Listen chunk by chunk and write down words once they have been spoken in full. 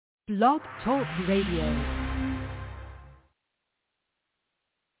Blog Talk Radio.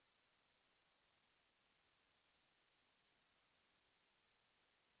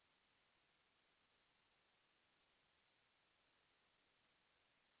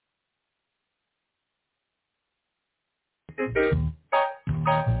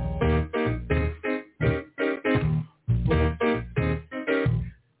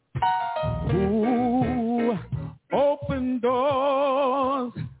 Who opened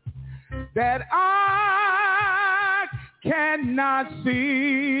doors that I cannot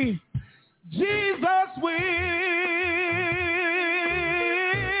see? Jesus will.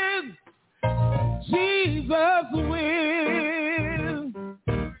 Jesus will.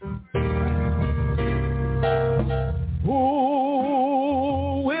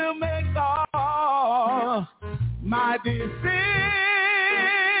 Who will make all my decisions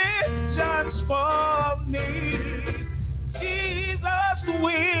for me? Jesus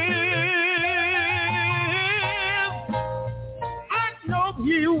will. I know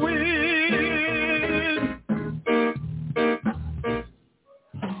He will.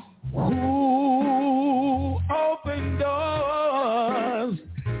 Who opened doors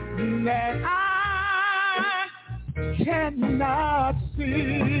that I cannot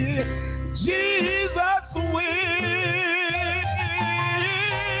see? Jesus will.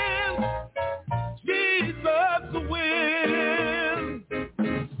 Jesus will.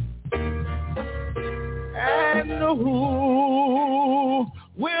 And who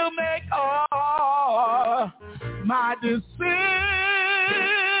will make all my decisions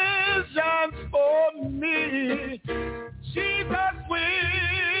for me? Jesus will.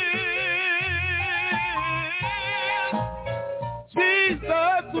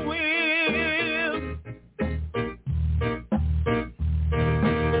 Jesus will.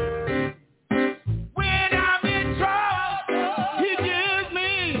 When I'm in trouble, He gives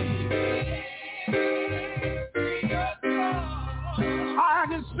me. I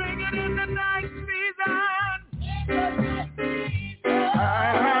can sing it in the night season.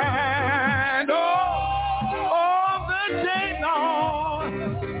 And all the day long,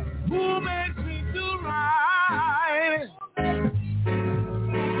 who makes me do right?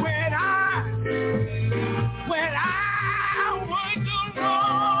 When I would do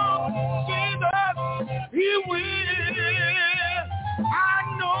wrong, Jesus, He will. I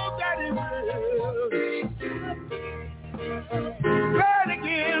know that He will. Say it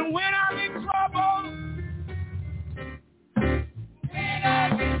again. When I'm in trouble,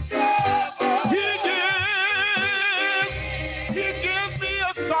 He gives me a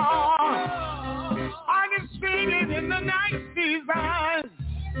song. I can sing it in the night season.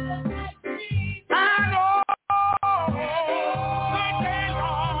 And all the day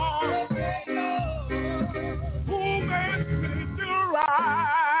long, who makes me do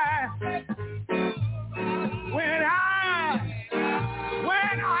right? When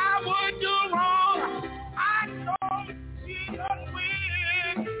I would do wrong, I know Jesus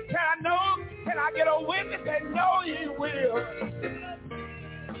will. Can I get a witness that know He will?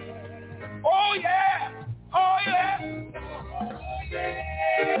 Oh yeah, oh yeah.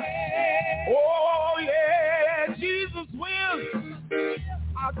 Oh yeah, Jesus will.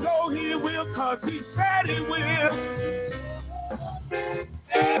 I know He will, 'cause He said He will.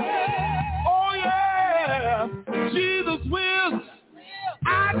 Oh yeah, Jesus will.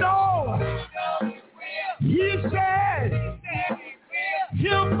 I know He said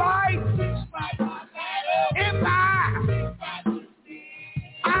He'll fight if I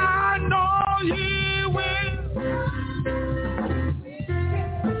know He will.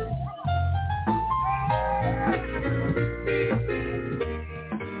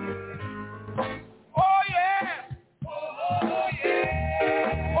 Oh yeah. Oh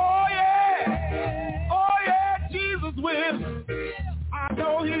yeah. Oh yeah. Oh yeah, Jesus will. I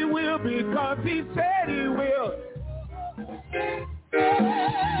know He will, because He said He will.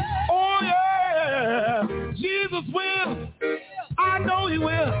 Oh yeah, Jesus will. I know He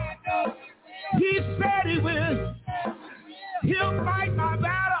will. He said He will. He'll fight my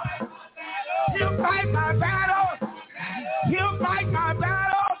battle. He'll fight my battle. He'll fight my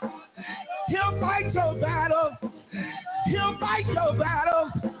battle. He'll fight your battle. He'll fight your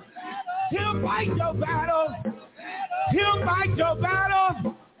battle. He'll fight your battle. He'll fight your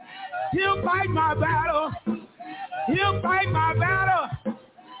battle. He'll fight my battle. He'll fight my battle.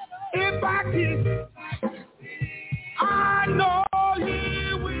 If I can, I know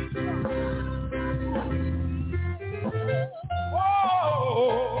He will.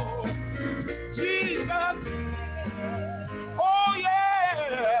 Oh, Jesus. Oh,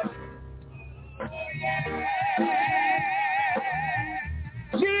 yeah. Oh, yeah.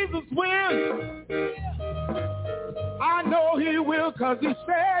 Jesus Jesus will. I know he will because he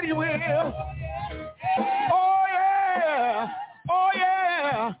said he will. Oh, yeah. Oh,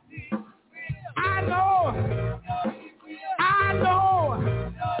 yeah. I know. I know.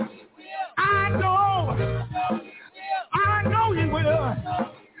 I know. I know he will.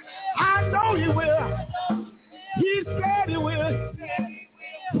 I know he will. He said he will.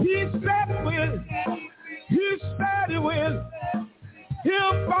 He said he will. He said he will.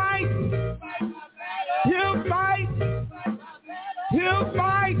 He'll fight. He'll fight. He'll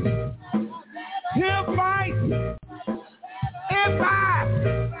fight. He'll fight. If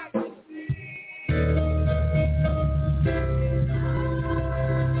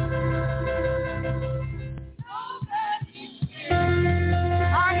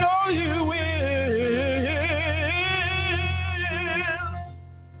I know you will.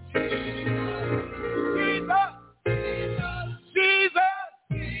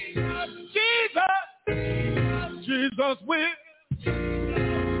 Jesus will.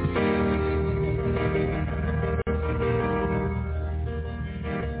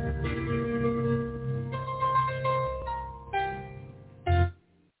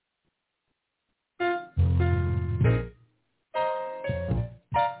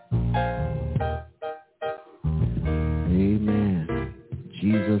 Amen.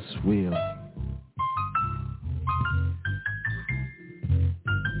 Jesus will.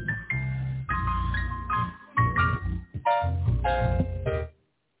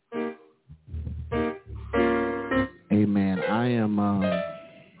 Amen. I am,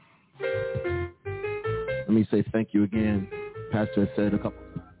 let me say thank you again. Pastor has said a couple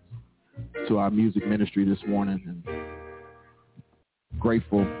of times to our music ministry this morning, and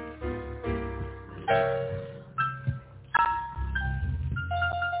grateful.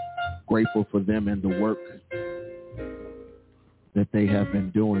 Grateful for them and the work that they have been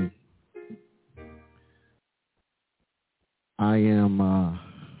doing. I am,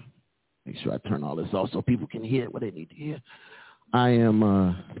 make sure I turn all this off so people can hear what they need to hear. I am,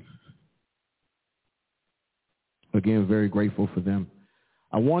 again, very grateful for them.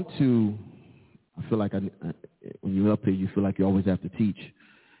 I feel like when you're up here, you feel like you always have to teach.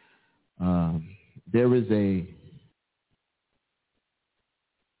 There is a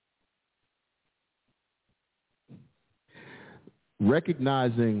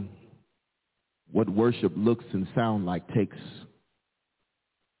recognizing what worship looks and sound like takes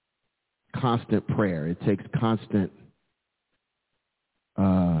constant prayer. It takes constant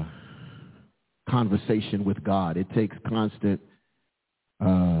conversation with God. It takes constant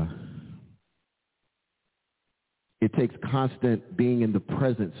being in the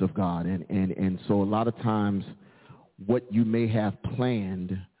presence of God. And so a lot of times what you may have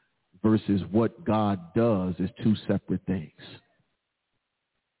planned versus what God does is two separate things.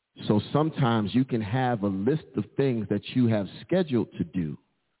 So sometimes you can have a list of things that you have scheduled to do,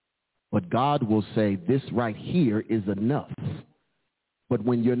 but God will say, this right here is enough. But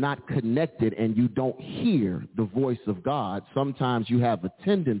when you're not connected and you don't hear the voice of God, sometimes you have a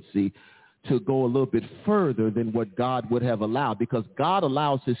tendency to go a little bit further than what God would have allowed, because God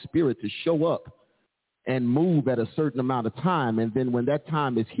allows his spirit to show up and move at a certain amount of time. And then when that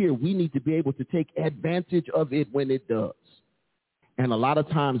time is here, we need to be able to take advantage of it when it does. And a lot of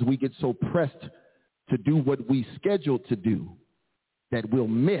times we get so pressed to do what we scheduled to do that we'll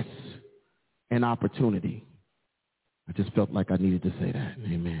miss an opportunity. I just felt like I needed to say that.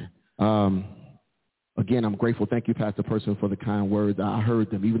 Amen. Again, I'm grateful. Thank you, Pastor Person, for the kind words. I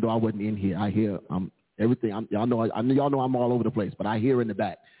heard them, even though I wasn't in here. I hear everything. Y'all know I'm all over the place, but I hear in the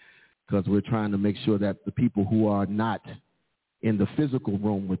back because we're trying to make sure that the people who are not in the physical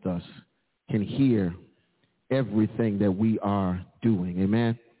room with us can hear everything that we are doing.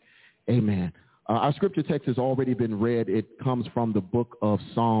 Amen. Amen. Our scripture text has already been read. It comes from the book of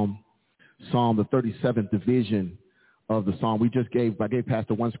Psalm, the 37th division of the Psalm. I gave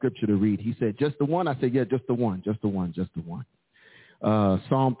Pastor one scripture to read. He said, just the one? I said, yeah, just the one.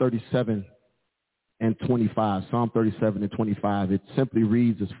 Psalm 37 and 25. Psalm 37 and 25. It simply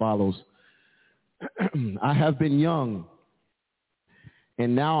reads as follows. I have been young,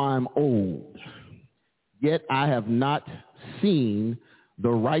 and now I'm old. Yet I have not seen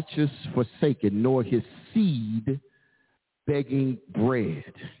the righteous forsaken, nor his seed begging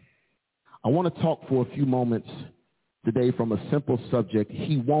bread. I want to talk for a few moments today from a simple subject.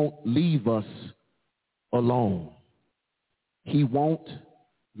 He won't leave us alone. He won't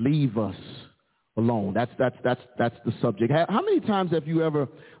leave us alone. That's the subject. How many times have you ever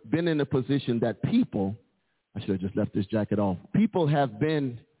been in a position that people, I should have just left this jacket off. People have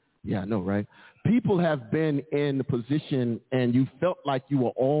been, yeah, I know, right? People have been in a position and you felt like you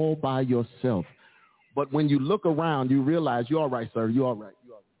were all by yourself. But when you look around, you realize, you're all right, sir, you're all right.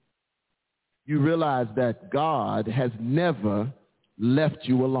 You're all right. You realize that God has never left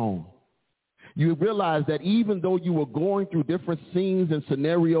you alone. You realize that even though you were going through different scenes and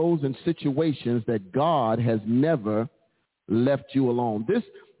scenarios and situations, that God has never left you alone.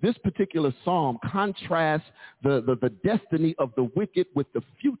 This particular psalm contrasts the destiny of the wicked with the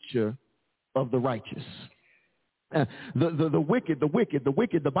future of the righteous. The wicked,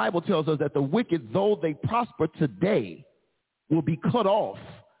 the Bible tells us that the wicked, though they prosper today, will be cut off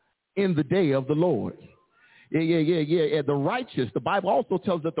in the day of the Lord. Yeah. The righteous, the Bible also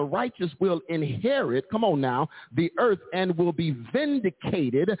tells that the righteous will inherit, come on now, the earth and will be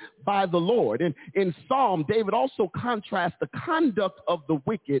vindicated by the Lord. And in Psalm, David also contrasts the conduct of the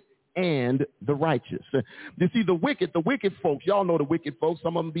wicked and the righteous. You see, the wicked folks, y'all know the wicked folks.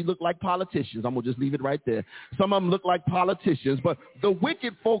 Some of them look like politicians. I'm going to just leave it right there. Some of them look like politicians, but the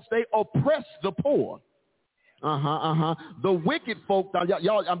wicked folks, they oppress the poor. The wicked folk,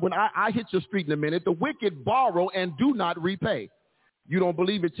 y'all, when I hit your street in a minute, the wicked borrow and do not repay. You don't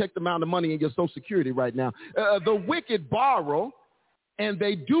believe it? Check the amount of money in your Social Security right now. The wicked borrow and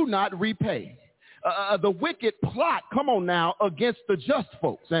they do not repay. The wicked plot, come on now, against the just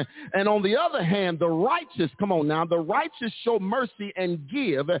folks. And on the other hand, the righteous, come on now, the righteous show mercy and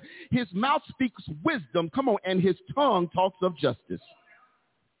give. His mouth speaks wisdom, come on, and his tongue talks of justice.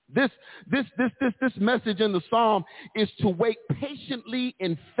 This message in the psalm is to wait patiently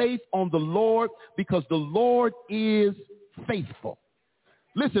in faith on the Lord because the Lord is faithful.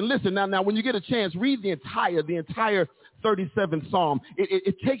 Listen now when you get a chance, read the entire 37th Psalm.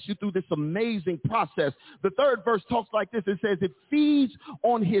 It takes you through this amazing process. The third verse talks like this. It says it feeds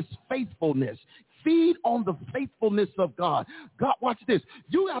on his faithfulness. Feed on the faithfulness of God. God, watch this.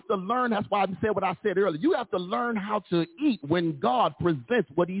 You have to learn. That's why I said what I said earlier. You have to learn how to eat when God presents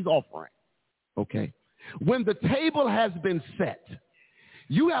what he's offering. Okay. When the table has been set,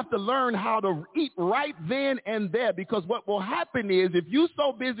 you have to learn how to eat right then and there, because what will happen is if you're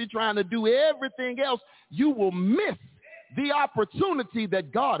so busy trying to do everything else, you will miss the opportunity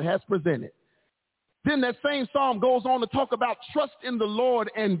that God has presented. Then that same psalm goes on to talk about trust in the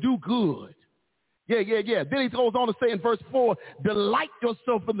Lord and do good. Yeah. Then he goes on to say in verse 4, delight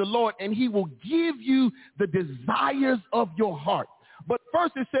yourself in the Lord and he will give you the desires of your heart. But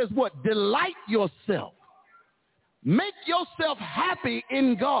first it says what? Delight yourself. Make yourself happy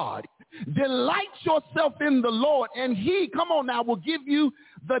in God. Delight yourself in the Lord and he, come on now, will give you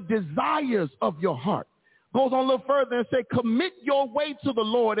the desires of your heart. Goes on a little further and say, commit your way to the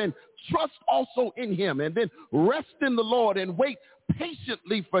Lord and trust also in him. And then rest in the Lord and wait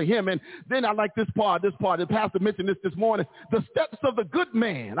patiently for him. And then I like this part, the pastor mentioned this morning. The steps of the good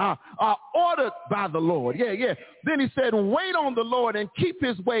man are ordered by the Lord. Yeah. Then he said, wait on the Lord and keep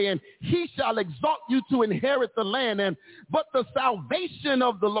his way, and he shall exalt you to inherit the land. But the salvation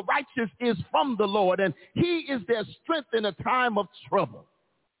of the righteous is from the Lord, and he is their strength in a time of trouble.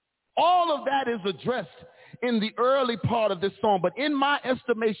 All of that is addressed in the early part of this song. But in my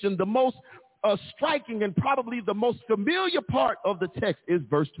estimation, the most striking and probably the most familiar part of the text is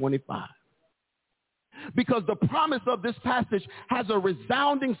verse 25. Because the promise of this passage has a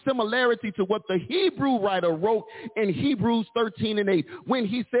resounding similarity to what the Hebrew writer wrote in Hebrews 13:8, when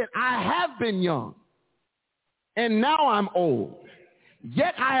he said, I have been young and now I'm old,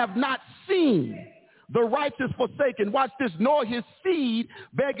 yet I have not seen the righteous forsaken, watch this, nor his seed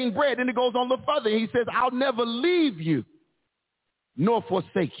begging bread. And it goes on a little further. He says, I'll never leave you nor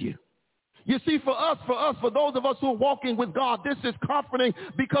forsake you. You see, for those of us who are walking with God, this is comforting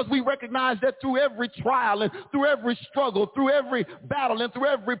because we recognize that through every trial and through every struggle, through every battle and through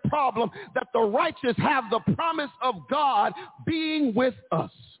every problem, that the righteous have the promise of God being with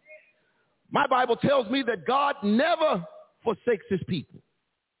us. My Bible tells me that God never forsakes his people.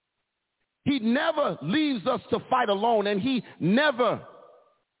 He never leaves us to fight alone, and he never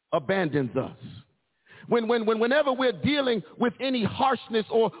abandons us. Whenever we're dealing with any harshness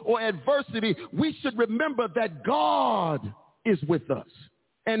or adversity, we should remember that God is with us.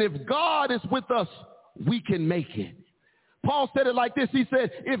 And if God is with us, we can make it. Paul said it like this. He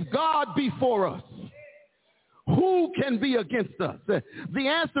said, if God be for us, who can be against us? The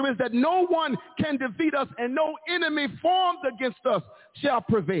answer is that no one can defeat us, and no enemy formed against us shall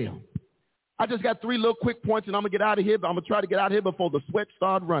prevail. I just got 3 little quick points, and I'm going to get out of here, but I'm going to try to get out of here before the sweat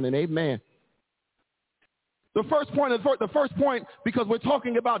starts running. Amen. The first point, because we're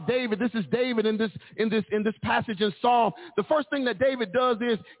talking about David, this is David in this passage in Psalm. The first thing that David does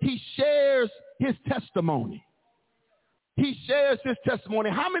is he shares his testimony. He shares his testimony.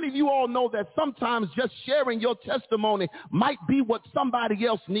 How many of you all know that sometimes just sharing your testimony might be what somebody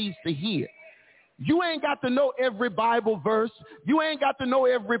else needs to hear? You ain't got to know every Bible verse. You ain't got to know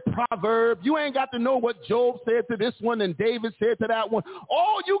every proverb. You ain't got to know what Job said to this one and David said to that one.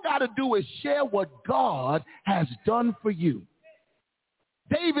 All you got to do is share what God has done for you.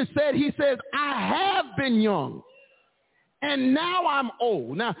 David said, he says, I have been young, and now I'm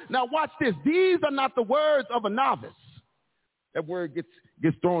old. Now watch this. These are not the words of a novice. That word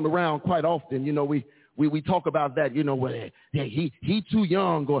gets thrown around quite often. You know, we talk about that, you know, where he too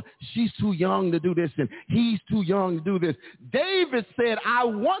young, or she's too young to do this, and he's too young to do this. David said, I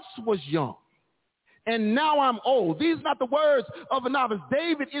once was young, and now I'm old. These are not the words of a novice.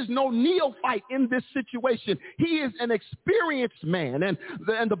 David is no neophyte in this situation. He is an experienced man. And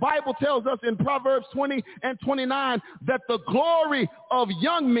the Bible tells us in Proverbs 20 and 29 that the glory of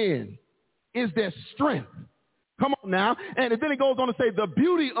young men is their strength. Come on now. And then it goes on to say the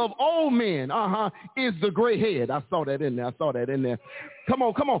beauty of old men is the gray head. I saw that in there. Come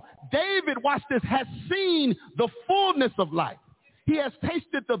on. David, watch this, has seen the fullness of life. He has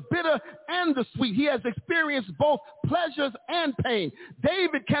tasted the bitter and the sweet. He has experienced both pleasures and pain.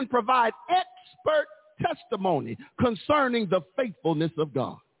 David can provide expert testimony concerning the faithfulness of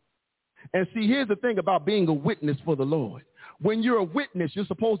God. And see, here's the thing about being a witness for the Lord. When you're a witness, you're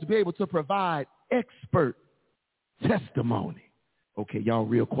supposed to be able to provide expert testimony. Okay, y'all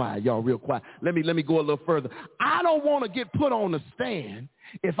real quiet. Let me go a little further. I don't want to get put on the stand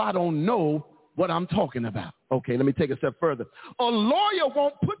if I don't know what I'm talking about. Okay, let me take a step further. A lawyer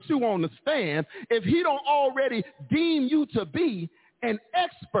won't put you on the stand if he don't already deem you to be an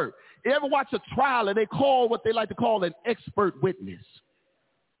expert. You ever watch a trial and they call what they like to call an expert witness?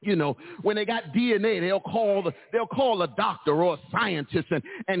 You know, when they got DNA, they'll call a doctor or a scientist,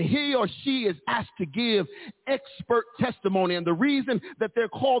 and he or she is asked to give expert testimony. And the reason that they're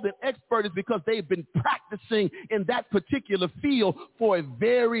called an expert is because they've been practicing in that particular field for a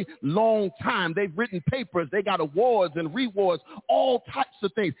very long time. They've written papers, they got awards and rewards, all types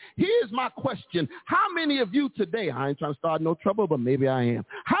of things. Here's my question. How many of you today, I ain't trying to start no trouble, but maybe I am.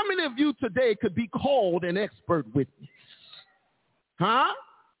 How many of you today could be called an expert witness?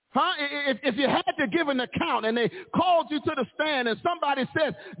 If you had to give an account and they called you to the stand and somebody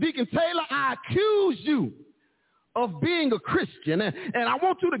said, Deacon Taylor, I accuse you of being a Christian, and I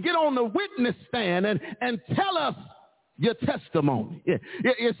want you to get on the witness stand and tell us your testimony.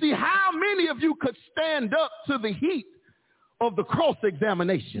 You see, how many of you could stand up to the heat of the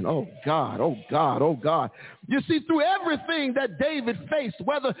cross-examination? Oh, God. You see, through everything that David faced,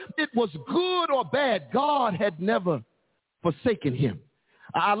 whether it was good or bad, God had never forsaken him.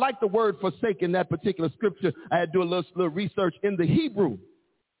 I like the word forsaken, that particular scripture. I had to do a little research in the Hebrew.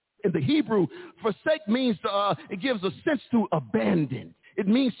 In the Hebrew, forsake means it gives a sense to abandon. It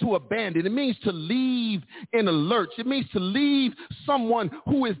means to abandon. It means to leave in a lurch. It means to leave someone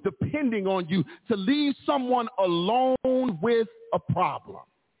who is depending on you, to leave someone alone with a problem.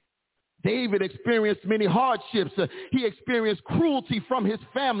 David experienced many hardships. He experienced cruelty from his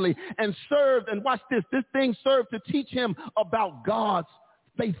family and served, and watch this thing served to teach him about God's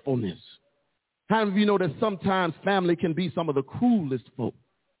faithfulness. How many of you know that sometimes family can be some of the cruelest folk?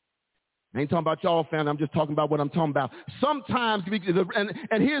 I ain't talking about y'all family. I'm just talking about what I'm talking about. Sometimes,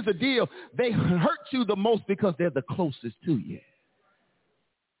 and here's the deal, they hurt you the most because they're the closest to you.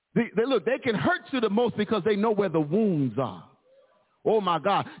 They can hurt you the most because they know where the wounds are. Oh, my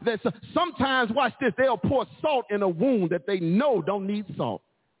God. Sometimes, watch this, they'll pour salt in a wound that they know don't need salt.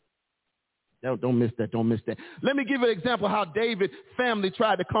 Don't miss that. Let me give you an example of how David's family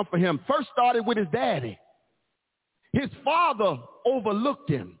tried to comfort him. First started with his daddy. His father overlooked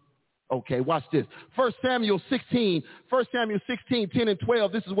him. Okay, watch this. 1 Samuel 16, 10 and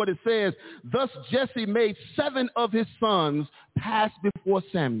 12, this is what it says. Thus Jesse made 7 of his sons pass before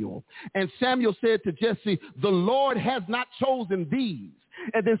Samuel. And Samuel said to Jesse, the Lord has not chosen these.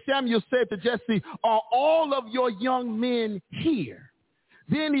 And then Samuel said to Jesse, are all of your young men here?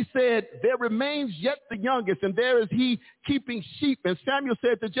 Then he said, there remains yet the youngest, and there is he keeping sheep. And Samuel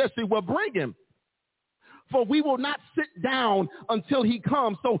said to Jesse, well, bring him, for we will not sit down until he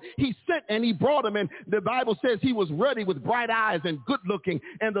comes. So he sent and he brought him, and the Bible says he was ruddy with bright eyes and good looking.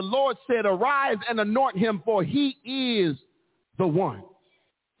 And the Lord said, arise and anoint him, for he is the one.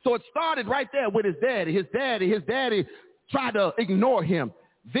 So it started right there with his daddy. His daddy tried to ignore him.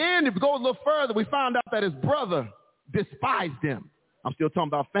 Then if we go a little further, we found out that his brother despised him. I'm still talking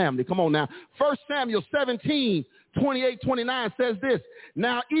about family. Come on now. 1 Samuel 17, 28, 29 says this.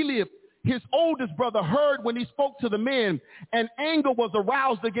 Now Eliab, his oldest brother, heard when he spoke to the men, and anger was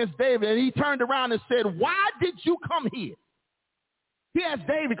aroused against David. And he turned around and said, why did you come here? He asked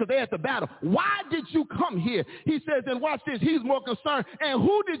David, because they're at the battle, why did you come here? He says, and watch this, he's more concerned, and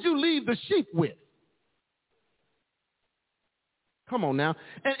who did you leave the sheep with? Come on now.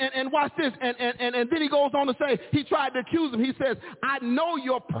 And watch this. And then he goes on to say, he tried to accuse him. He says, I know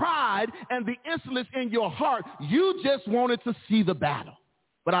your pride and the insolence in your heart. You just wanted to see the battle.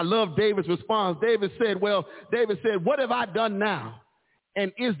 But I love David's response. David said, what have I done now?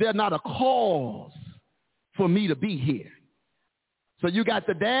 And is there not a cause for me to be here? So you got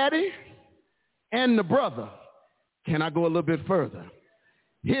the daddy and the brother. Can I go a little bit further?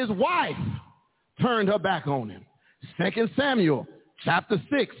 His wife turned her back on him. 2 Samuel chapter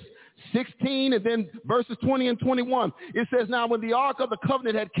 6, 16, and then verses 20 and 21. It says, now when the ark of the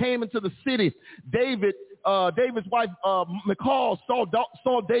covenant had came into the city, David's wife, Michal,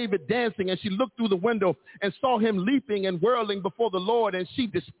 saw David dancing, and she looked through the window and saw him leaping and whirling before the Lord, and she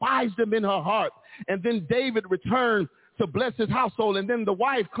despised him in her heart. And then David returned to bless his household, and then the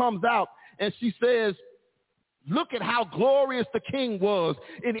wife comes out, and she says, look at how glorious the king was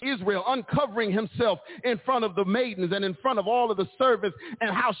in Israel, uncovering himself in front of the maidens and in front of all of the servants, and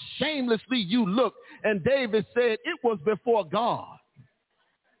how shamelessly you look. And David said, it was before God.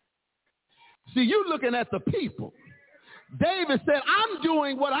 See, you looking at the people. David said, I'm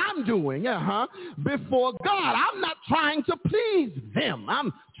doing what I'm doing before God. I'm not trying to please them.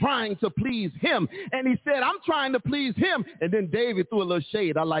 I'm trying to please him. And he said, I'm trying to please him. And then David threw a little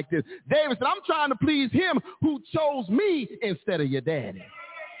shade. I like this. David said, I'm trying to please him who chose me instead of your daddy.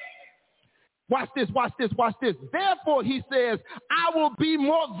 Watch this, watch this, watch this. Therefore, he says, I will be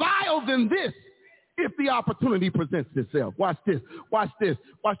more vile than this if the opportunity presents itself. Watch this, watch this,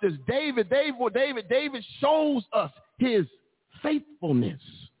 watch this. David shows us his faithfulness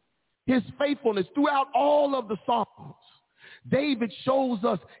throughout all of the Psalms. David shows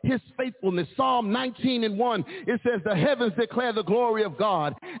us his faithfulness. Psalm 19:1, it says, the heavens declare the glory of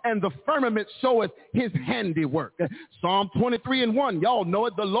God, and the firmament showeth his handiwork. Psalm 23:1, y'all know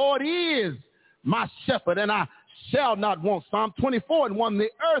it. The Lord is my shepherd, and I shall not want. Psalm 24:1, the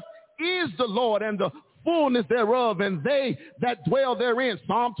earth is the Lord, and the fullness thereof, and they that dwell therein.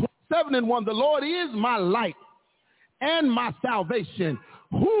 Psalm 27:1, the Lord is my light and my salvation.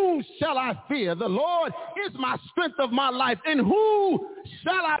 Who shall I fear? The Lord is my strength of my life, and who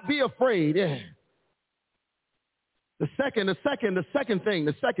shall I be afraid? Yeah. The second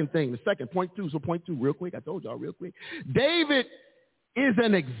thing, point two. So point two, real quick. I told y'all real quick. David is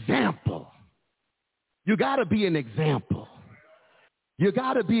an example. You got to be an example. You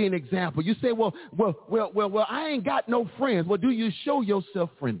got to be an example. You say, well, I ain't got no friends. Well, do you show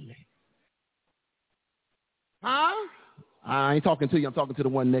yourself friendly? Huh? I ain't talking to you. I'm talking to the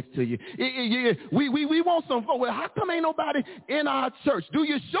one next to you. We want some folks. Well, how come ain't nobody in our church? Do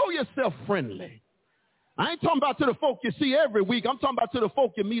you show yourself friendly? I ain't talking about to the folk you see every week. I'm talking about to the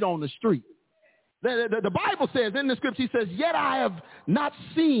folk you meet on the street. The Bible says in the scripture, he says, yet I have not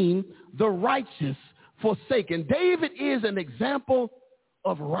seen the righteous forsaken. David is an example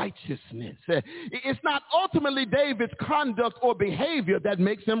of righteousness. It's not ultimately David's conduct or behavior that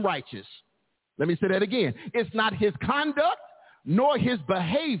makes him righteous. Let me say that again. It's not his conduct nor his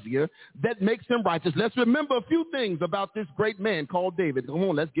behavior that makes him righteous. Let's remember a few things about this great man called David. Come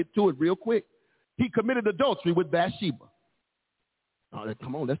on, let's get to it real quick. He committed adultery with Bathsheba. Oh,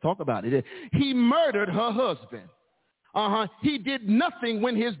 come on, let's talk about it. He murdered her husband. He did nothing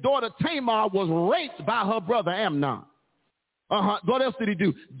when his daughter Tamar was raped by her brother Amnon. What else did he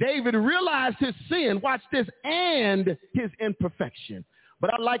do? David realized his sin, watch this, and his imperfection.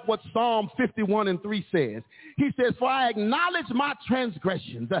 But I like what Psalm 51:3 says. He says, for I acknowledge my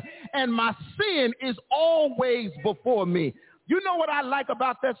transgressions, and my sin is always before me. You know what I like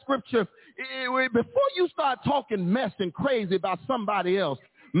about that scripture? Before you start talking mess and crazy about somebody else,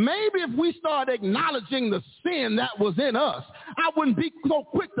 maybe if we start acknowledging the sin that was in us, I wouldn't be so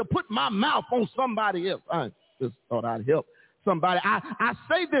quick to put my mouth on somebody else. I just thought I'd help somebody. I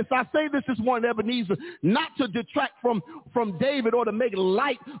say this this morning, Ebenezer, not to detract from David or to make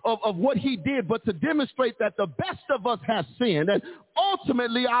light of what he did, but to demonstrate that the best of us have sinned. And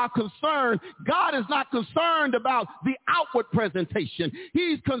ultimately our concern, God is not concerned about the outward presentation.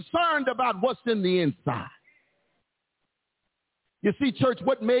 He's concerned about what's in the inside. You see, church,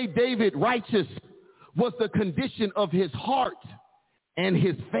 what made David righteous was the condition of his heart and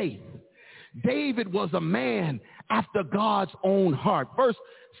his faith. David was a man after God's own heart. 1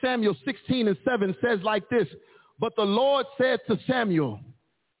 Samuel 16:7 says like this, but the Lord said to Samuel,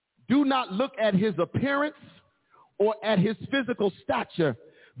 do not look at his appearance or at his physical stature,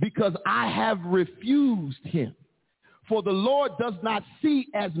 because I have refused him. For the Lord does not see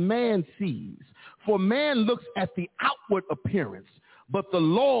as man sees. For man looks at the outward appearance, but the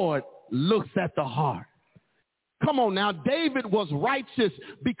Lord looks at the heart. Come on now, David was righteous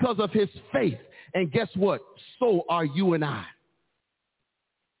because of his faith. And guess what? So are you and I.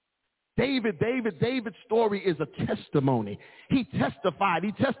 David's story is a testimony. He testified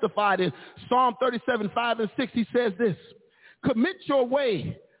in Psalm 37:5-6. He says this: commit your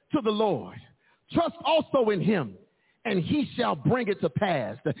way to the Lord. Trust also in him, and he shall bring it to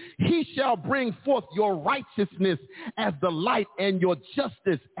pass. He shall bring forth your righteousness as the light and your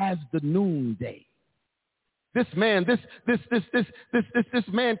justice as the noonday. This man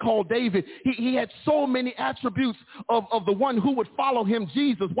called David, he had so many attributes of the one who would follow him,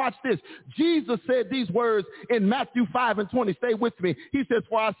 Jesus. Watch this. Jesus said these words in Matthew 5:20. Stay with me. He says,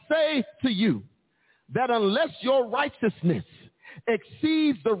 for I say to you that unless your righteousness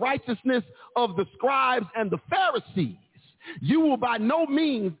exceeds the righteousness of the scribes and the Pharisees, you will by no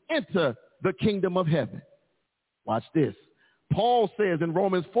means enter the kingdom of heaven. Watch this. Paul says in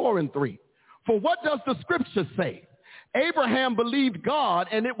Romans 4:3, for what does the scripture say? Abraham believed God,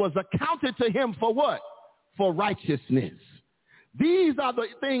 and it was accounted to him for what? For righteousness. These are the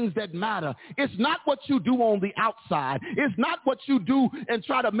things that matter. It's not what you do on the outside. It's not what you do and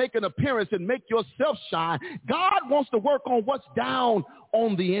try to make an appearance and make yourself shine. God wants to work on what's down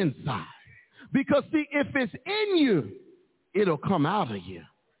on the inside. Because, see, if it's in you, it'll come out of you.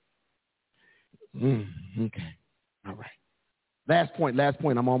 Okay. All right. Last point.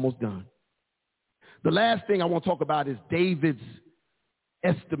 I'm almost done. The last thing I want to talk about is David's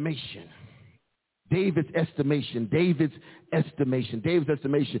estimation. David's estimation. The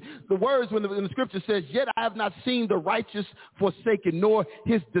words when the scripture says, yet I have not seen the righteous forsaken, nor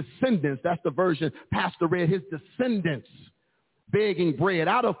his descendants. That's the version Pastor read, his descendants begging bread.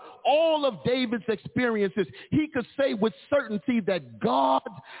 Out of all of David's experiences, he could say with certainty that God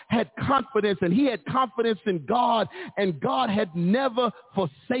had confidence, and he had confidence in God, and God had never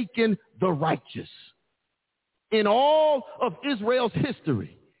forsaken the righteous. In all of Israel's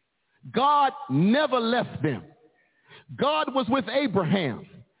history, God never left them. God was with Abraham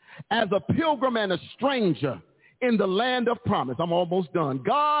as a pilgrim and a stranger in the land of promise. I'm almost done.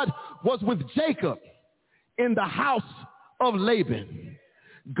 God was with Jacob in the house of Laban.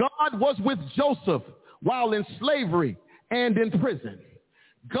 God was with Joseph while in slavery and in prison.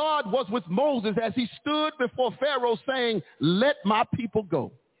 God was with Moses as he stood before Pharaoh saying, let my people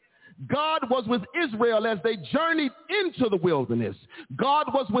go. God was with Israel as they journeyed into the wilderness.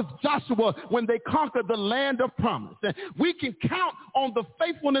 God was with Joshua when they conquered the land of promise. And we can count on the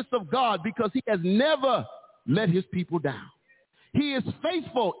faithfulness of God because he has never let his people down. He is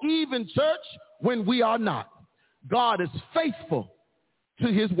faithful, even, church, when we are not. God is faithful to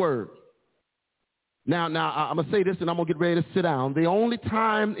his word. Now, I'm going to say this and I'm going to get ready to sit down. The only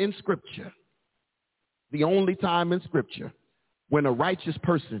time in Scripture when a righteous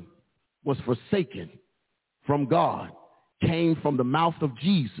person was forsaken from God came from the mouth of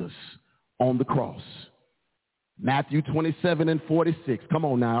Jesus on the cross. Matthew 27:46. Come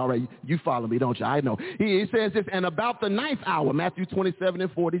on now. All right. You follow me, don't you? I know. He says this, and about the 9th hour, Matthew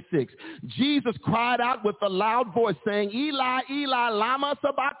 27:46, Jesus cried out with a loud voice saying, Eli, Eli, lama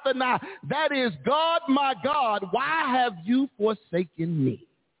sabachthani. That is, God, my God, why have you forsaken me?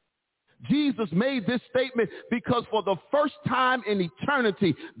 Jesus made this statement because for the first time in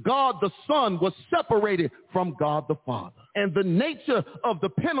eternity, God the Son was separated from God the Father. And the nature of the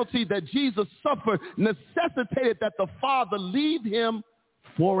penalty that Jesus suffered necessitated that the Father leave him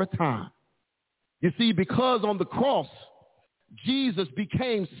for a time. You see, because on the cross, Jesus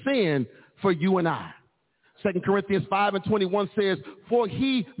became sin for you and I. 2 Corinthians 5:21 says, for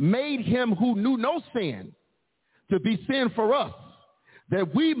he made him who knew no sin to be sin for us,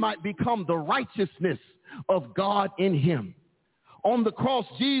 that we might become the righteousness of God in him. On the cross,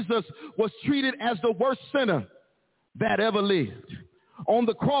 Jesus was treated as the worst sinner that ever lived. On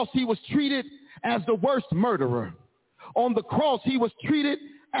the cross, he was treated as the worst murderer. On the cross, he was treated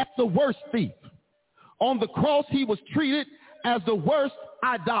as the worst thief. On the cross, he was treated as the worst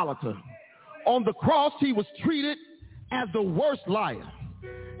idolater. On the cross, he was treated as the worst liar.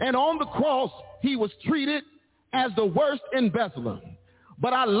 And on the cross, he was treated as the worst embezzler.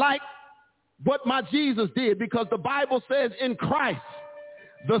 But I like what my Jesus did, because the Bible says in Christ,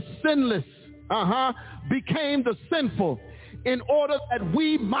 the sinless became the sinful in order that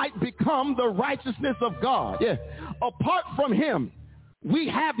we might become the righteousness of God. Yeah. Apart from him, we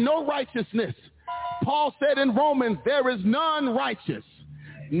have no righteousness. Paul said in Romans, there is none righteous,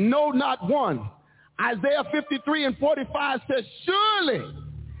 no, not one. Isaiah 53:45 says, surely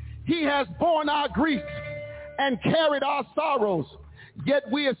he has borne our griefs and carried our sorrows. Yet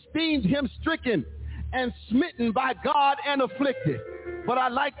we esteemed him stricken and smitten by God and afflicted. But I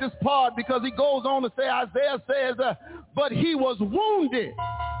like this part because he goes on to say, Isaiah says, but he was wounded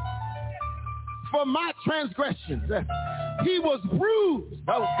for my transgressions. He was bruised.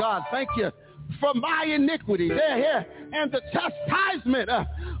 Oh, God, thank you. For my iniquity. There. And the chastisement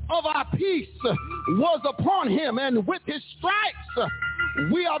of our peace was upon him. And with his stripes,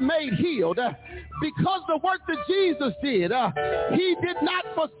 we are made healed. Because the work that Jesus did, he did not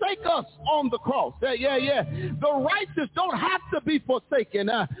forsake us on the cross. The righteous don't have to be forsaken.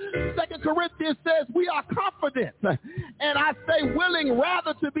 2 Corinthians says we are confident, and I say willing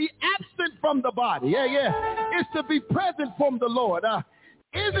rather to be absent from the body. It's to be present from the Lord.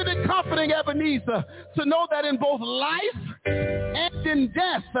 Isn't it comforting, Ebenezer, to know that in both life and in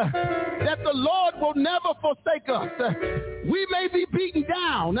death, that the Lord will never forsake us? We may be beaten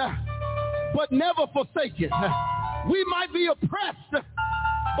down, but never forsaken. We might be oppressed,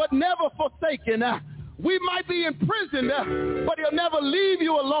 but never forsaken. We might be in prison, but he'll never leave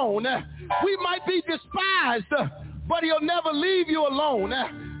you alone. We might be despised, but he'll never leave you alone.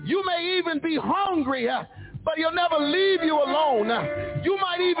 You may even be hungry, but he'll never leave you alone. You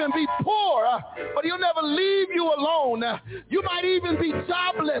might even be poor, but he'll never leave you alone. You might even be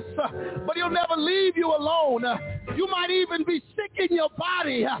jobless, but he'll never leave you alone. You might even be sick in your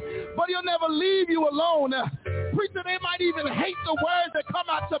body, but he'll never leave you alone. Preacher, they might even hate the words that come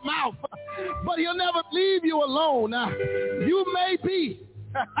out your mouth, but he'll never leave you alone. You may be,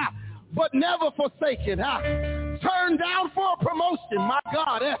 but never forsaken. Turned down for a promotion, my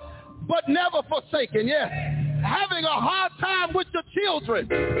God, but never forsaken. Having a hard time with your children,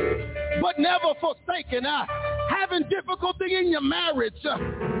 but never forsaken. Having difficulty in your marriage,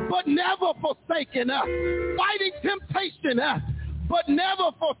 but never forsaken. Fighting temptation, but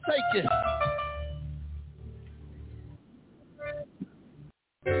never forsaken.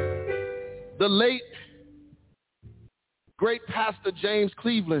 The late, great Pastor James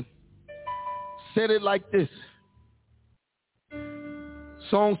Cleveland said it like this.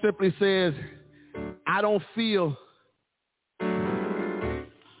 Song simply says, I don't feel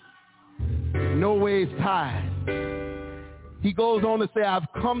no ways tired. He goes on to say,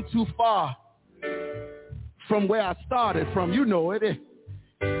 I've come too far from where I started from. You know it.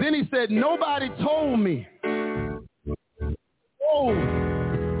 Then he said, nobody told me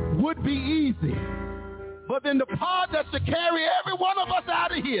would be easy. But then the part that should carry every one of us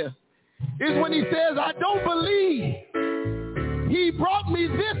out of here is when he says, I don't believe he brought me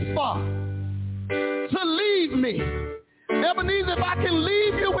this far to leave me. Ebenezer, if I can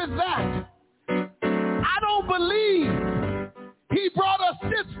leave you with that, I don't believe he brought us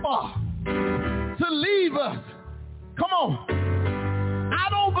this far to leave us. Come on. I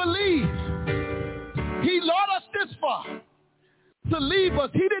don't believe he brought us this far to leave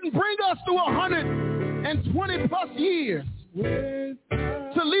us. He didn't bring us through 120 plus years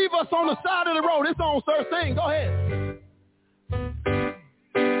to leave us on the side of the road. It's on, sir. Sing. Go ahead.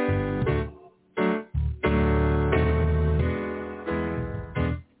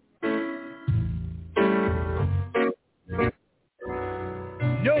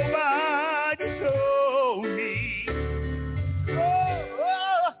 Nobody told me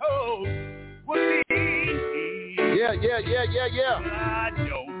would be easy. Yeah. I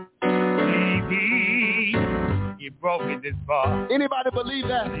don't believe he brought me this far. Anybody believe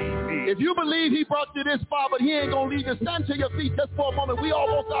that? If you believe he brought you this far, but he ain't going to leave you, stand to your feet just for a moment. We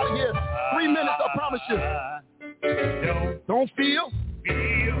almost out of here. 3 minutes, I promise you. Don't feel.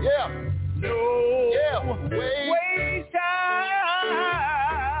 Yeah. No. Yeah. Waste time.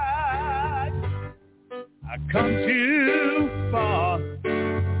 I come too far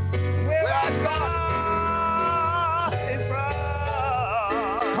where I started from.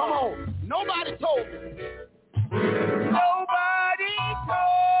 Come on. Nobody told me. Nobody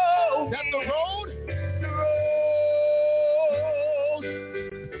told that me the road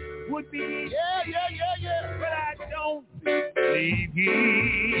would be. Yeah. But I don't believe he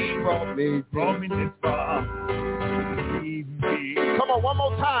brought me this far. Come on, one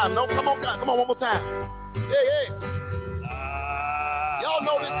more time. No, come on, one more time. Yeah. Y'all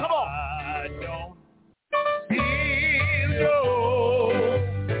know this. Come on. I don't feel no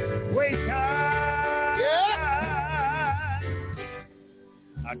waste time. Yeah.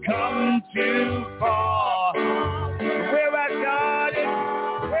 I come too far where I started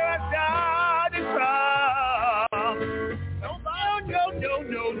from.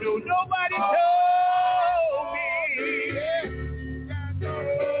 No, nobody told me.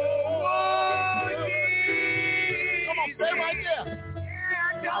 Come on, stay right there.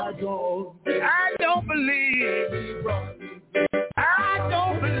 I don't believe. I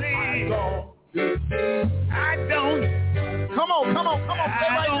don't. Come on.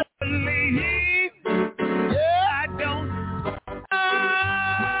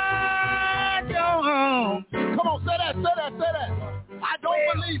 Say that. I don't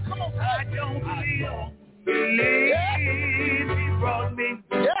believe. Come on. I don't believe he brought me.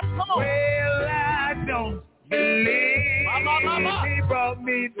 Yes, come on. Well, I don't believe he brought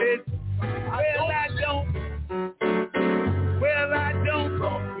me this. Well, I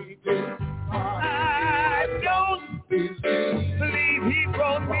don't believe he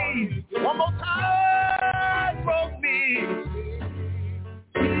brought me. One more time.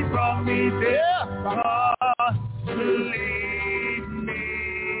 He brought me this. Yeah. Believe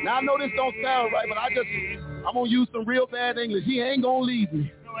me. Now I know this don't sound right, but I'm going to use some real bad English. He ain't going to leave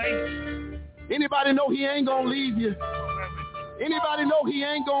me. Anybody know he ain't going to leave you? Anybody know he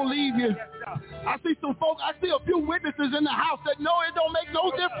ain't going to leave you? I see some folks, I see a few witnesses in the house that know it don't make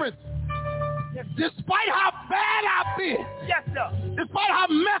no difference. Despite how bad I've been. Yes, sir. Despite how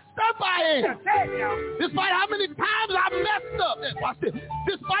messed up I am. Yes, sir. Despite how many times I messed up. Watch this.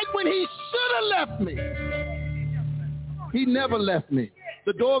 Despite when he should have left me. He never left me.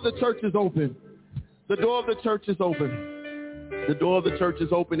 The door of the church is open. The door of the church is open. The door of the church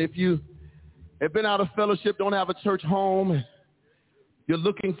is open. If you have been out of fellowship, don't have a church home, you're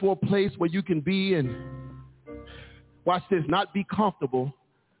looking for a place where you can be and, watch this, not be comfortable,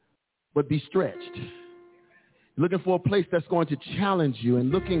 but be stretched. Looking for a place that's going to challenge you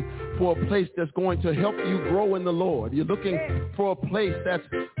and looking for a place that's going to help you grow in the Lord. You're looking for a place that's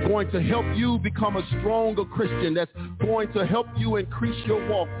going to help you become a stronger Christian, that's going to help you increase your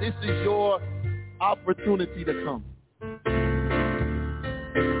walk. This is your opportunity to come.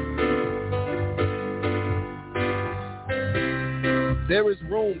 There is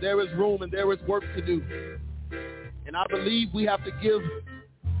room, and there is work to do. And I believe we have to give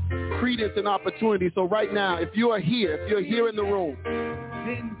credence and opportunity. So right now, if you're here in the room,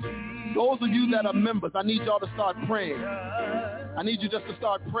 those of you that are members, I need y'all to start praying. I need you just to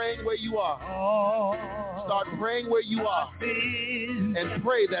start praying where you are. Start praying where you are. And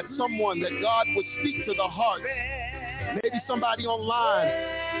pray that someone, that God would speak to the heart. Maybe somebody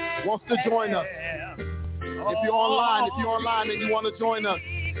online wants to join us. If you're online and you want to join us,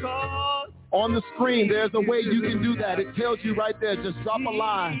 on the screen, there's a way you can do that. It tells you right there, just drop a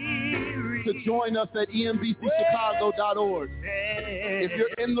line to join us at embcchicago.org. If you're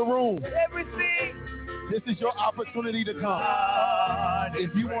in the room, this is your opportunity to come.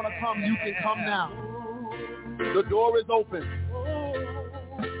 If you want to come, you can come now. The door is open.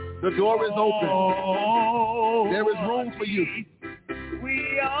 The door is open. There is room for you.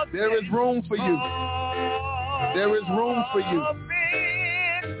 There is room for you. There is room for you.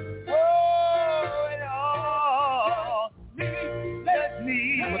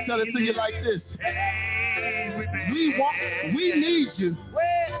 I'm going to tell it to you like this. We need you.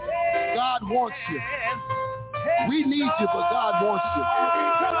 God wants you. We need you, but God wants you.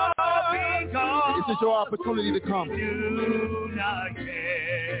 This is your opportunity to come.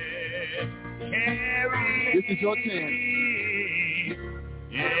 This is your chance.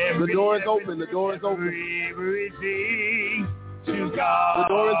 The door is open. The door is open. The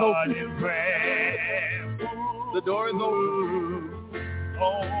door is open. The door is open.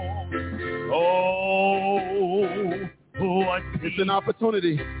 It's an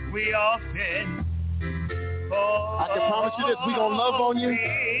opportunity. I can promise you this. We're going to love on you.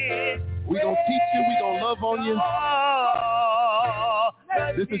 We're going to teach you. We're going to love on you.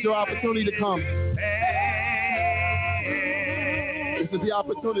 This is your opportunity to come. This is the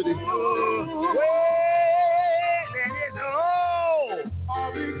opportunity.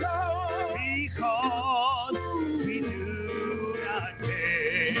 Because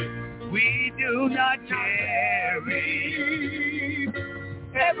we do not carry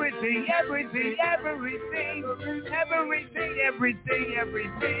everything, everything, everything, everything, everything,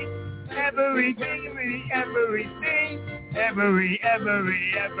 everything, everything, everything, everything,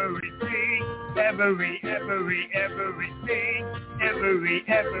 everything, everything, everything,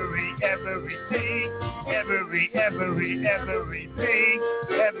 everything, everything, everything,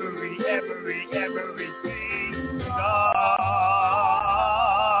 everything, everything, everything, God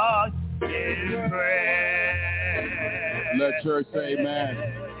is great. Let church say amen.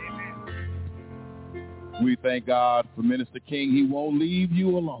 We thank God for Minister King. He won't leave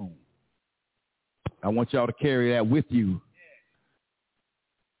you alone. I want y'all to carry that with you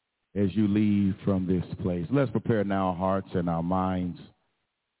as you leave from this place. Let's prepare now our hearts and our minds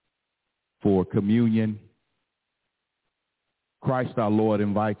for communion. Christ our Lord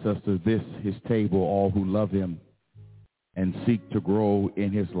invites us to this, his table, all who love him and seek to grow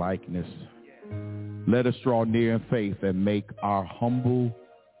in his likeness. Let us draw near in faith and make our humble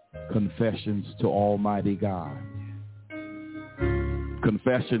confessions to Almighty God.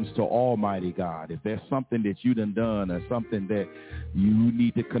 confessions to Almighty God. If there's something that you done or something that you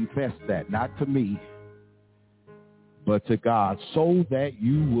need to confess that, not to me, but to God, so that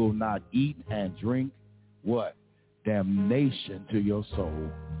you will not eat and drink what? Damnation to your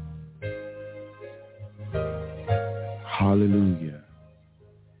soul. Hallelujah.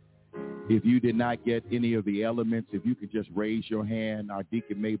 If you did not get any of the elements, if you could just raise your hand, our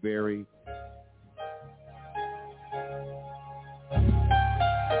Deacon Mayberry.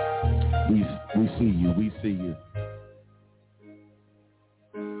 We see you. We see you.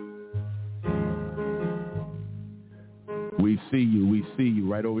 We see you. We see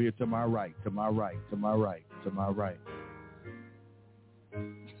you right over here to my right, to my right, to my right, to my right.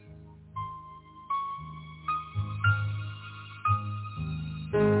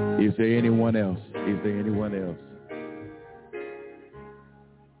 Is there anyone else? Is there anyone else?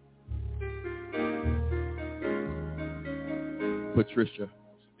 Patricia,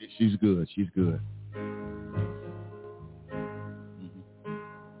 she's good. She's good.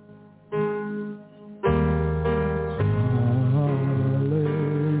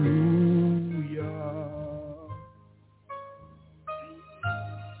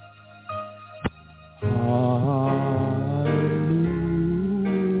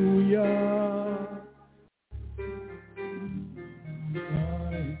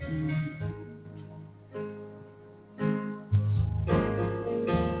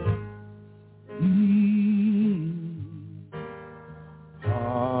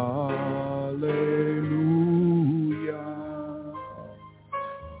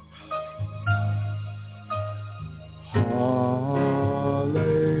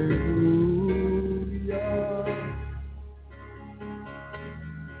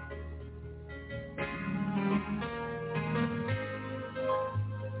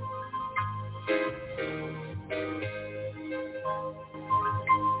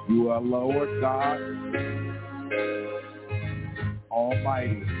 You are Lord God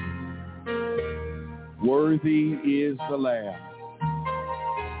Almighty. Worthy is the Lamb.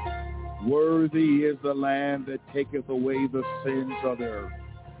 Worthy is the Lamb that taketh away the sins of the earth.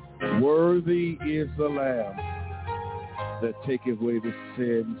 Worthy is the Lamb that taketh away the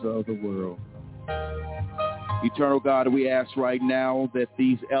sins of the world. Eternal God, we ask right now that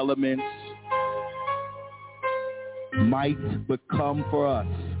these elements might become for us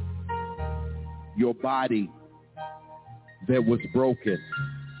your body that was broken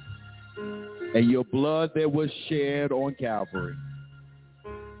and your blood that was shed on Calvary.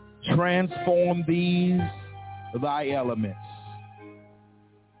 Transform these thy elements.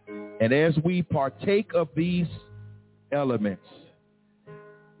 And as we partake of these elements,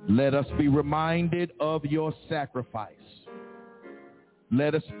 let us be reminded of your sacrifice.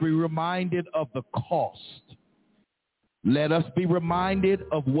 Let us be reminded of the cost. Let us be reminded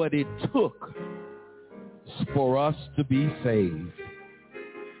of what it took for us to be saved.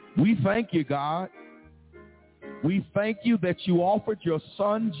 We thank you, God. We thank you that you offered your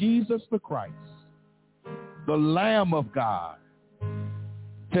Son, Jesus the Christ, the Lamb of God,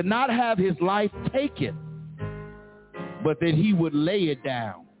 to not have his life taken, but that he would lay it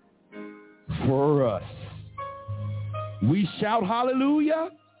down for us. We shout hallelujah,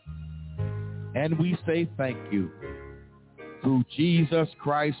 and we say thank you. Through Jesus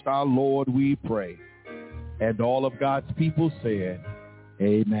Christ our Lord we pray. And all of God's people said,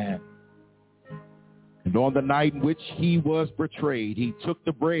 amen. And on the night in which he was betrayed, he took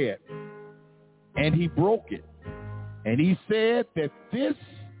the bread and he broke it. And he said that this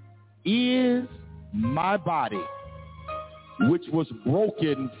is my body, which was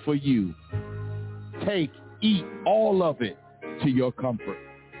broken for you. Take, eat all of it to your comfort.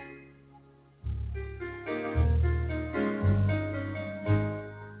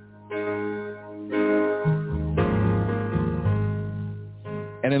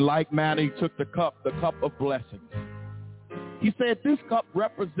 And in like manner, he took the cup of blessings. He said, this cup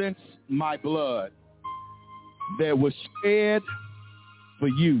represents my blood that was shed for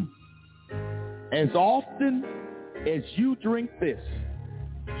you. As often as you drink this,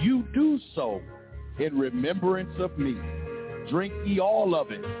 you do so in remembrance of me. Drink ye all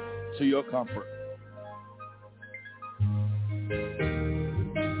of it to your comfort.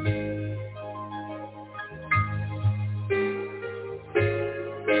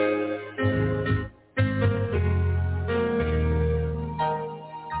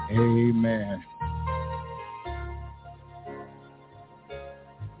 Amen.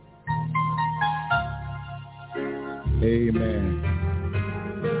 Amen.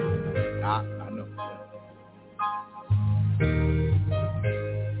 I know.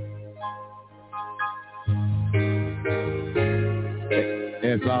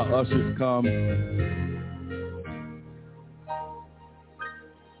 our ushers come.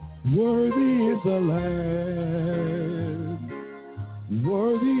 Worthy is the Lamb.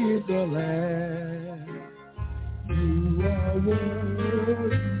 Worthy is the Lamb. You are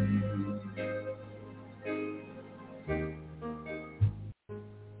worthy.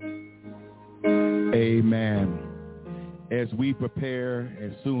 Amen. As we prepare,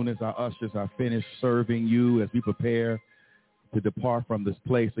 as soon as our ushers are finished serving you, as we prepare to depart from this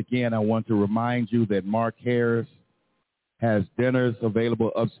place, again, I want to remind you that Mark Harris has dinners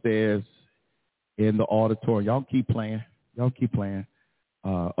available upstairs in the auditorium. Y'all keep playing.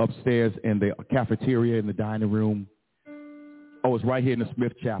 Upstairs in the cafeteria, in the dining room. Oh, it's right here in the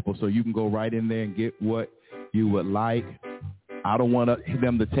Smith Chapel, so you can go right in there and get what you would like. I don't want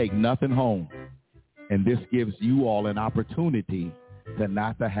them to take nothing home. And this gives you all an opportunity to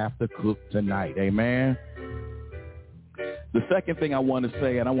not to have to cook tonight. Amen. The second thing I want to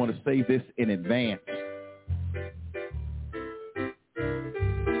say, and I want to say this in advance,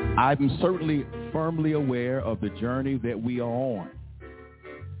 I'm certainly firmly aware of the journey that we are on.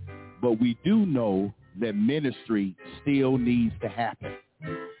 But we do know that ministry still needs to happen.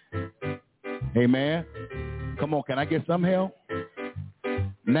 Amen. Come on, can I get some help?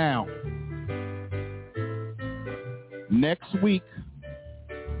 Now, next week,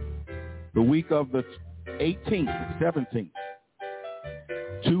 the week of the 18th, 17th,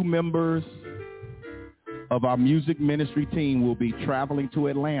 2 members of our music ministry team will be traveling to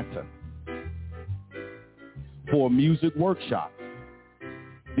Atlanta for a music workshop,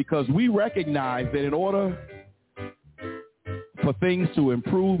 because we recognize that in order for things to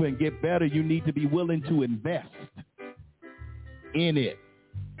improve and get better, you need to be willing to invest in it.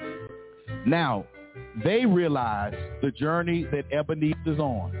 Now, they realize the journey that Ebenezer is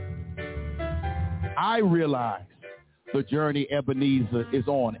on. I realize the journey Ebenezer is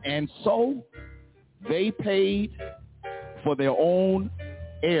on. And so they paid for their own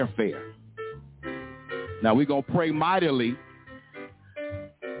airfare. Now, we're going to pray mightily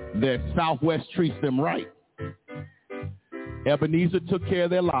that Southwest treats them right. Ebenezer took care of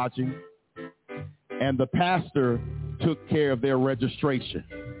their lodging, and the pastor took care of their registration.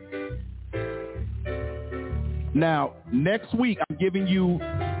 Now, next week, I'm giving you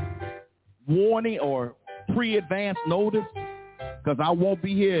warning or pre-advance notice, because I won't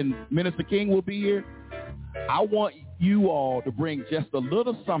be here and Minister King will be here. I want you all to bring just a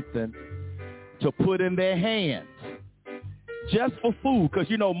little something to put in their hands, just for food, because,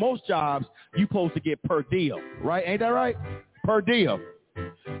 you know, most jobs, you're supposed to get per diem, right? Ain't that right? Per diem.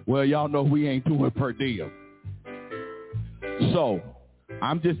 Well, y'all know we ain't doing per diem. So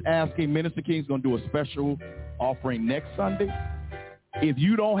I'm just asking, Minister King's going to do a special offering next Sunday. If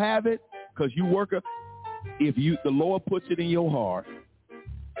you don't have it, because you work, if the Lord puts it in your heart,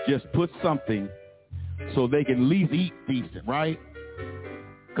 just put something so they can at least eat decent, right?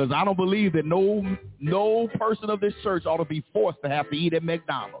 Because I don't believe that no person of this church ought to be forced to have to eat at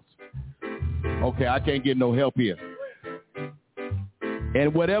McDonald's. Okay, I can't get no help here.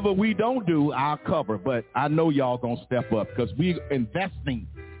 And whatever we don't do, I'll cover. But I know y'all going to step up, because we're investing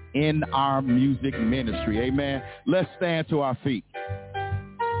in our music ministry. Amen. Let's stand to our feet.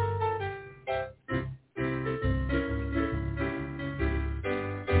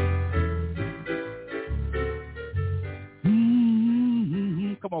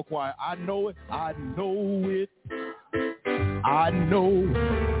 Come on, choir. I know it. I know it. I know.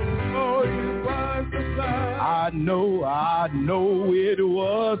 Oh, it was the blood. I know it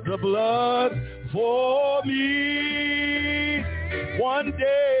was the blood for me. One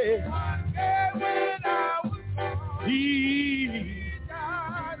day when I was born, he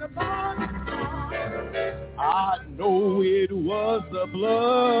died upon the cross. I know it was the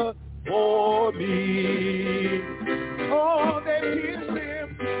blood for me. Oh, they pierced him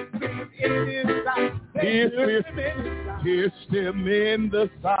in his side. Pierced him in the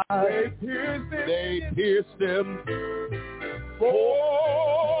side. They pierced him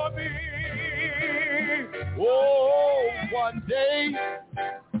for me. Oh, one day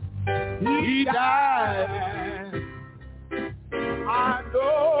he died. I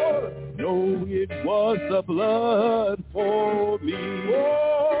know it was the blood for me.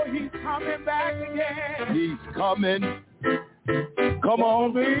 Oh, he's coming back again. He's coming. Come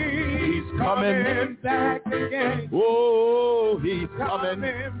on, he's coming back again. Oh, he's coming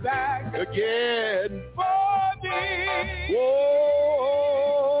back again for me. Oh,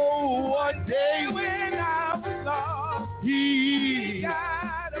 one day when I was lost, he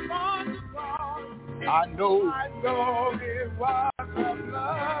died upon the cross. I know it was the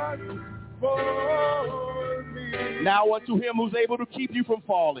blood for me. Now unto him who's able to keep you from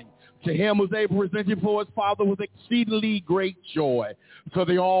falling, to him who's able to present you before his Father with exceedingly great joy. To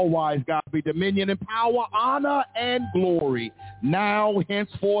the all-wise God be dominion and power, honor, and glory, now,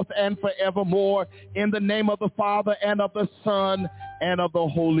 henceforth, and forevermore, in the name of the Father, and of the Son, and of the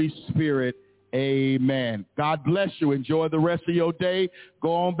Holy Spirit. Amen. God bless you. Enjoy the rest of your day.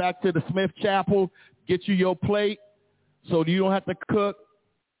 Go on back to the Smith Chapel. Get you your plate so you don't have to cook.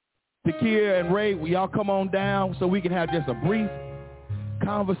 Takia and Ray, will y'all come on down so we can have just a brief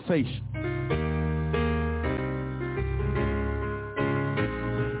conversation?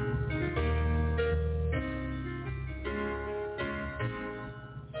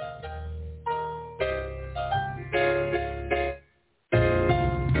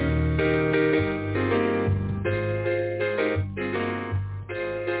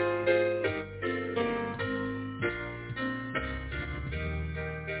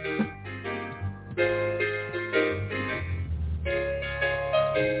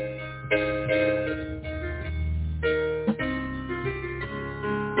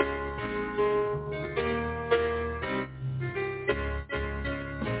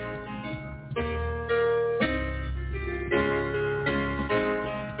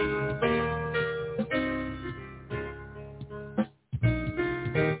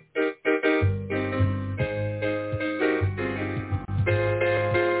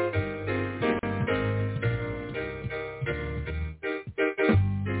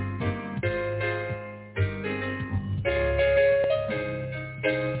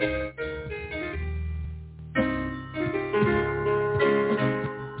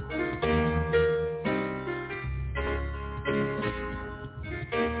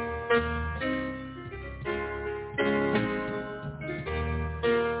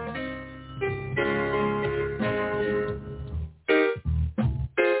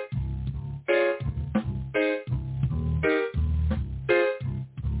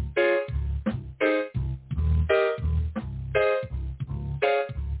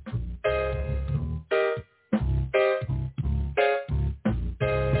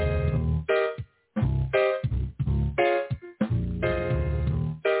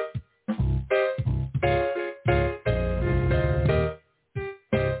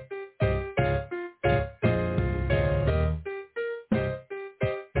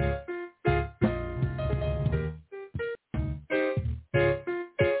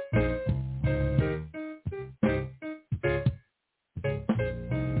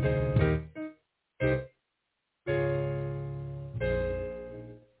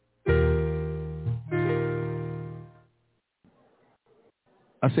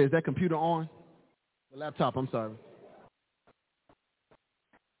 I said, is that computer on? The laptop, I'm sorry.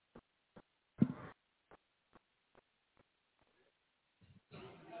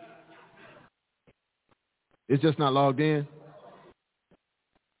 It's just not logged in?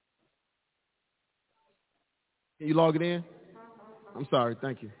 Can you log it in? I'm sorry,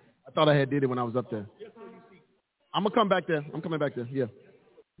 thank you. I thought I had did it when I was up there. I'm going to come back there. I'm coming back there, yeah.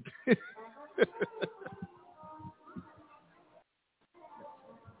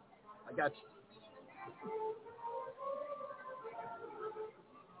 I got you.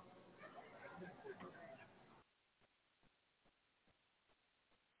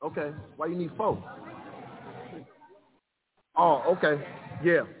 Okay. Why you need 4? Oh, okay.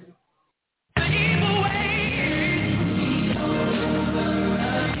 Yeah.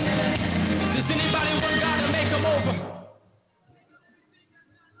 Does anybody want God to make them over?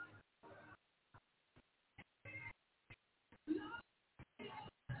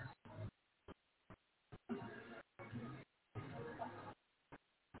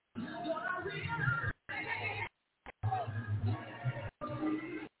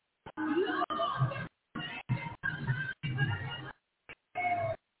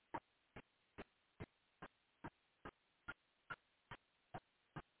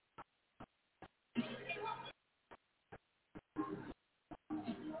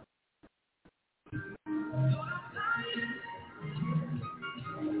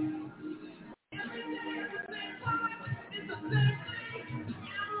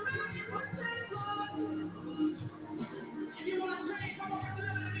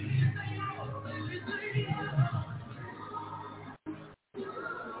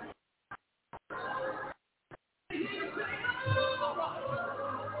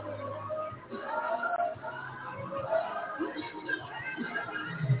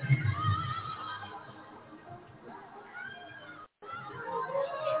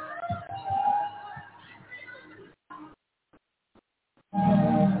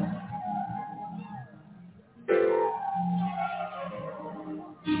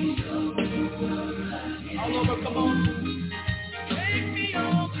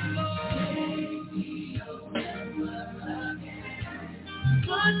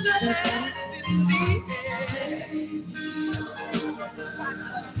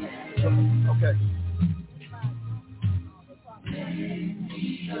 Okay.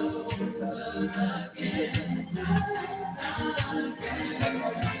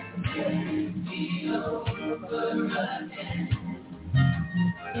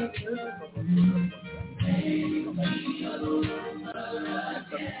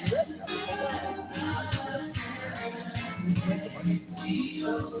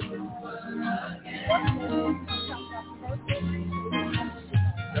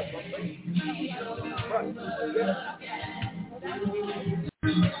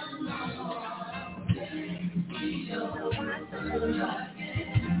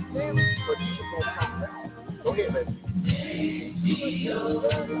 Go ahead, baby.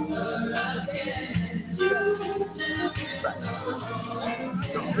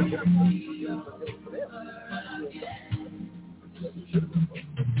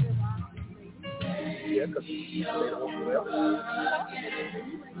 Yeah, because they don't want to well.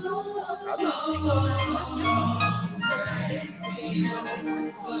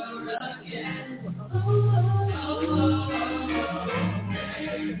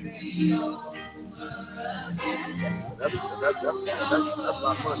 That's a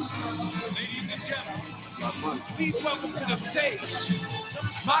lot of money. Ladies and gentlemen, please welcome to the stage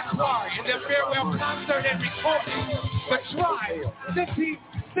my choir in their farewell concert and recording, the Tribe City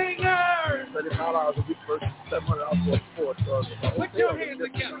Singers. $35 a week versus $700 for sport. Put your hands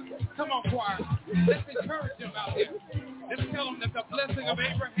together. Come on, choir. Let's encourage them out there. Let's tell them that the blessing of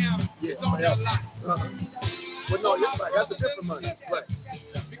Abraham is on their life. Well, no, that's right. That's a different money. Right.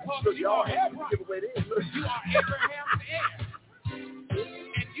 Because you are Abraham's heir.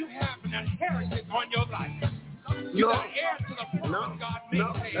 And you have an inheritance on your life. You are heir to the promise God made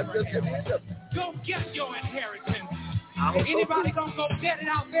to Abraham. Go get your inheritance. Anybody gonna go get it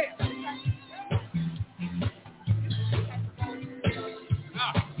out there?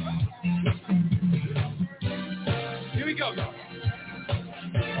 Here we go, y'all.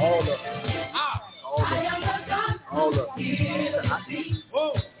 All of it.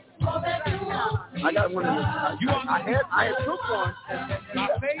 Oh. I got one of them. I had took one.